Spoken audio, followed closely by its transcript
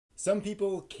Some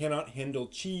people cannot handle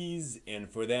cheese, and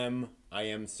for them, I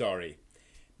am sorry.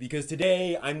 Because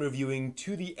today I'm reviewing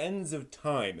To the Ends of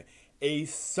Time, a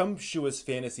sumptuous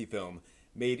fantasy film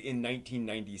made in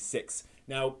 1996.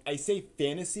 Now, I say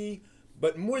fantasy,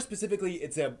 but more specifically,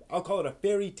 I'll call it a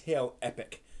fairy tale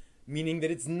epic, meaning that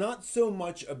it's not so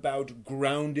much about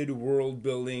grounded world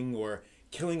building or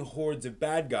killing hordes of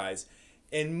bad guys,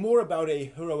 and more about a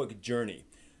heroic journey.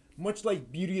 Much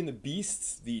like Beauty and the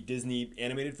Beast, the Disney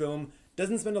animated film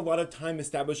doesn't spend a lot of time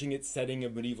establishing its setting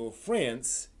of medieval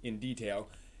France in detail,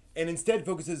 and instead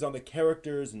focuses on the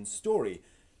characters and story.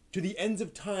 To the Ends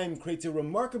of Time creates a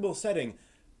remarkable setting,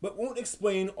 but won't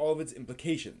explain all of its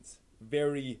implications,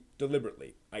 very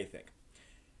deliberately, I think.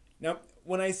 Now,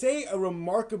 when I say a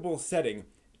remarkable setting,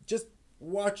 just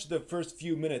watch the first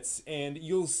few minutes and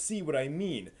you'll see what I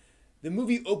mean. The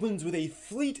movie opens with a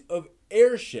fleet of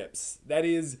airships, that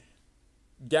is,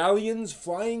 galleons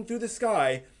flying through the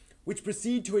sky, which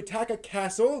proceed to attack a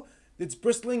castle that's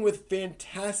bristling with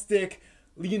fantastic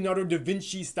Leonardo da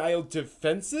Vinci-style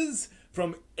defenses,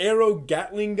 from arrow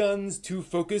Gatling guns to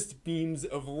focused beams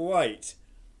of light.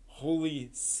 Holy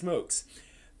smokes.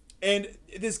 And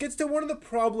this gets to one of the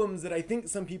problems that I think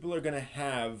some people are going to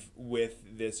have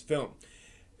with this film.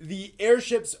 The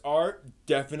airships are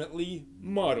definitely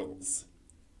models.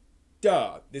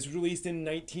 Duh. This was released in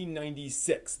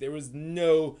 1996. There was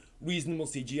no reasonable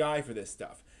CGI for this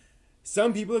stuff.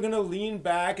 Some people are going to lean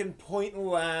back and point and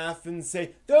laugh and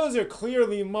say, those are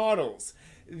clearly models.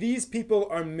 These people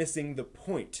are missing the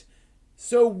point.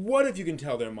 So what if you can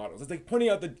tell they're models? It's like pointing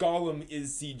out that Gollum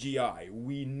is CGI.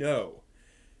 We know.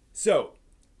 So,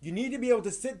 you need to be able to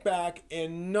sit back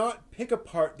and not pick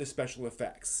apart the special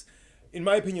effects. In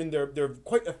my opinion, they're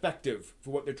quite effective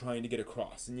for what they're trying to get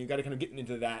across, and you got to kind of get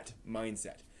into that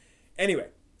mindset. Anyway,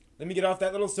 let me get off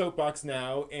that little soapbox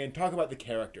now and talk about the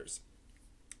characters.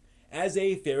 As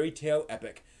a fairy tale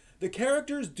epic, the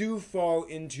characters do fall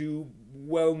into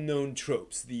well-known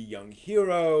tropes. The young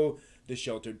hero, the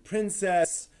sheltered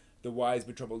princess, the wise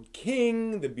but troubled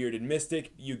king, the bearded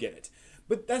mystic, you get it.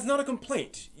 But that's not a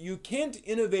complaint. You can't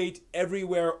innovate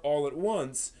everywhere all at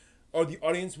once, or the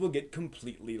audience will get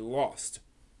completely lost.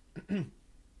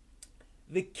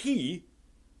 The key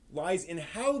lies in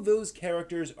how those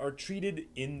characters are treated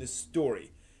in the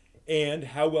story, and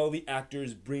how well the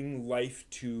actors bring life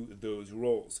to those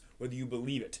roles, whether you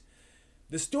believe it.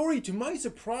 The story, to my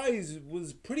surprise,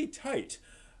 was pretty tight.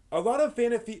 A lot of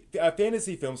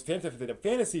fantasy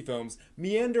films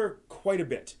meander quite a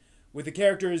bit, with the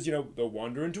characters, they'll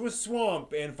wander into a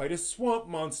swamp and fight a swamp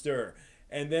monster,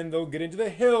 and then they'll get into the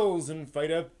hills and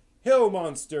fight a hill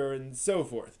monster, and so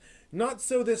forth. Not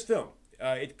so this film.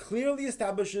 It clearly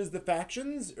establishes the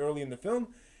factions early in the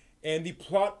film, and the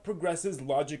plot progresses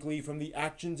logically from the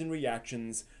actions and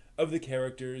reactions of the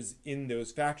characters in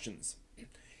those factions.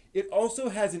 It also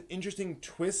has an interesting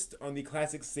twist on the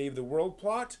classic Save the World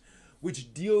plot,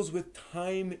 which deals with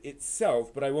time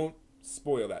itself, but I won't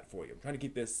spoil that for you. I'm trying to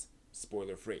keep this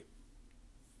spoiler-free.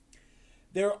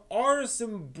 There are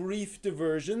some brief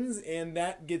diversions, and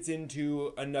that gets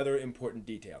into another important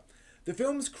detail. The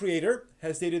film's creator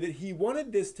has stated that he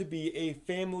wanted this to be a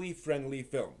family-friendly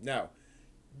film. Now,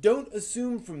 don't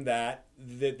assume from that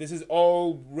this is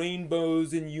all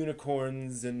rainbows and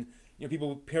unicorns and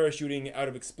people parachuting out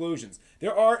of explosions.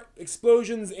 There are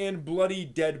explosions and bloody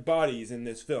dead bodies in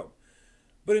this film.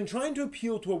 But in trying to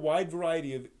appeal to a wide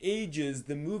variety of ages,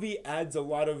 the movie adds a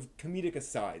lot of comedic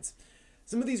asides.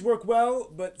 Some of these work well,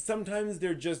 but sometimes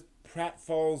they're just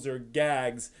pratfalls or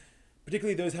gags,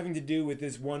 particularly those having to do with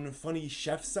this one funny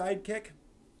chef sidekick.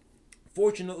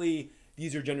 Fortunately,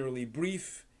 these are generally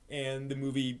brief, and the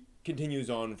movie continues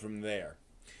on from there.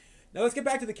 Now let's get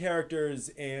back to the characters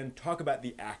and talk about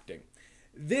the acting.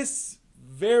 This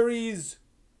varies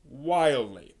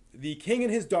wildly. The king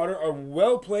and his daughter are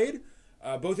well played,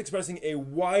 both expressing a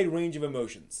wide range of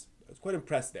emotions. I was quite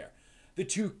impressed there. The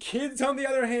two kids, on the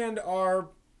other hand, are,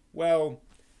 well,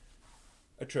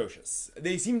 atrocious.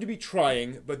 They seem to be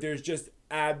trying, but there's just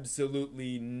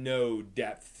absolutely no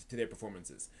depth to their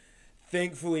performances.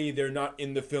 Thankfully, they're not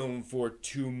in the film for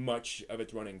too much of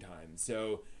its running time,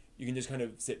 so you can just kind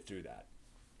of sit through that.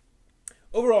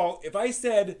 Overall, if I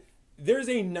said there's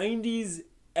a 90s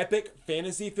epic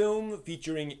fantasy film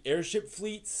featuring airship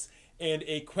fleets and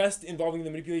a quest involving the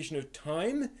manipulation of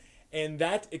time, and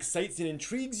that excites and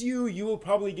intrigues you, you will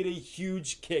probably get a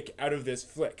huge kick out of this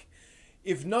flick.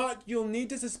 If not, you'll need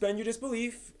to suspend your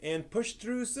disbelief and push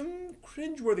through some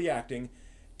cringeworthy acting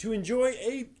to enjoy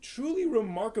a truly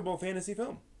remarkable fantasy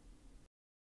film.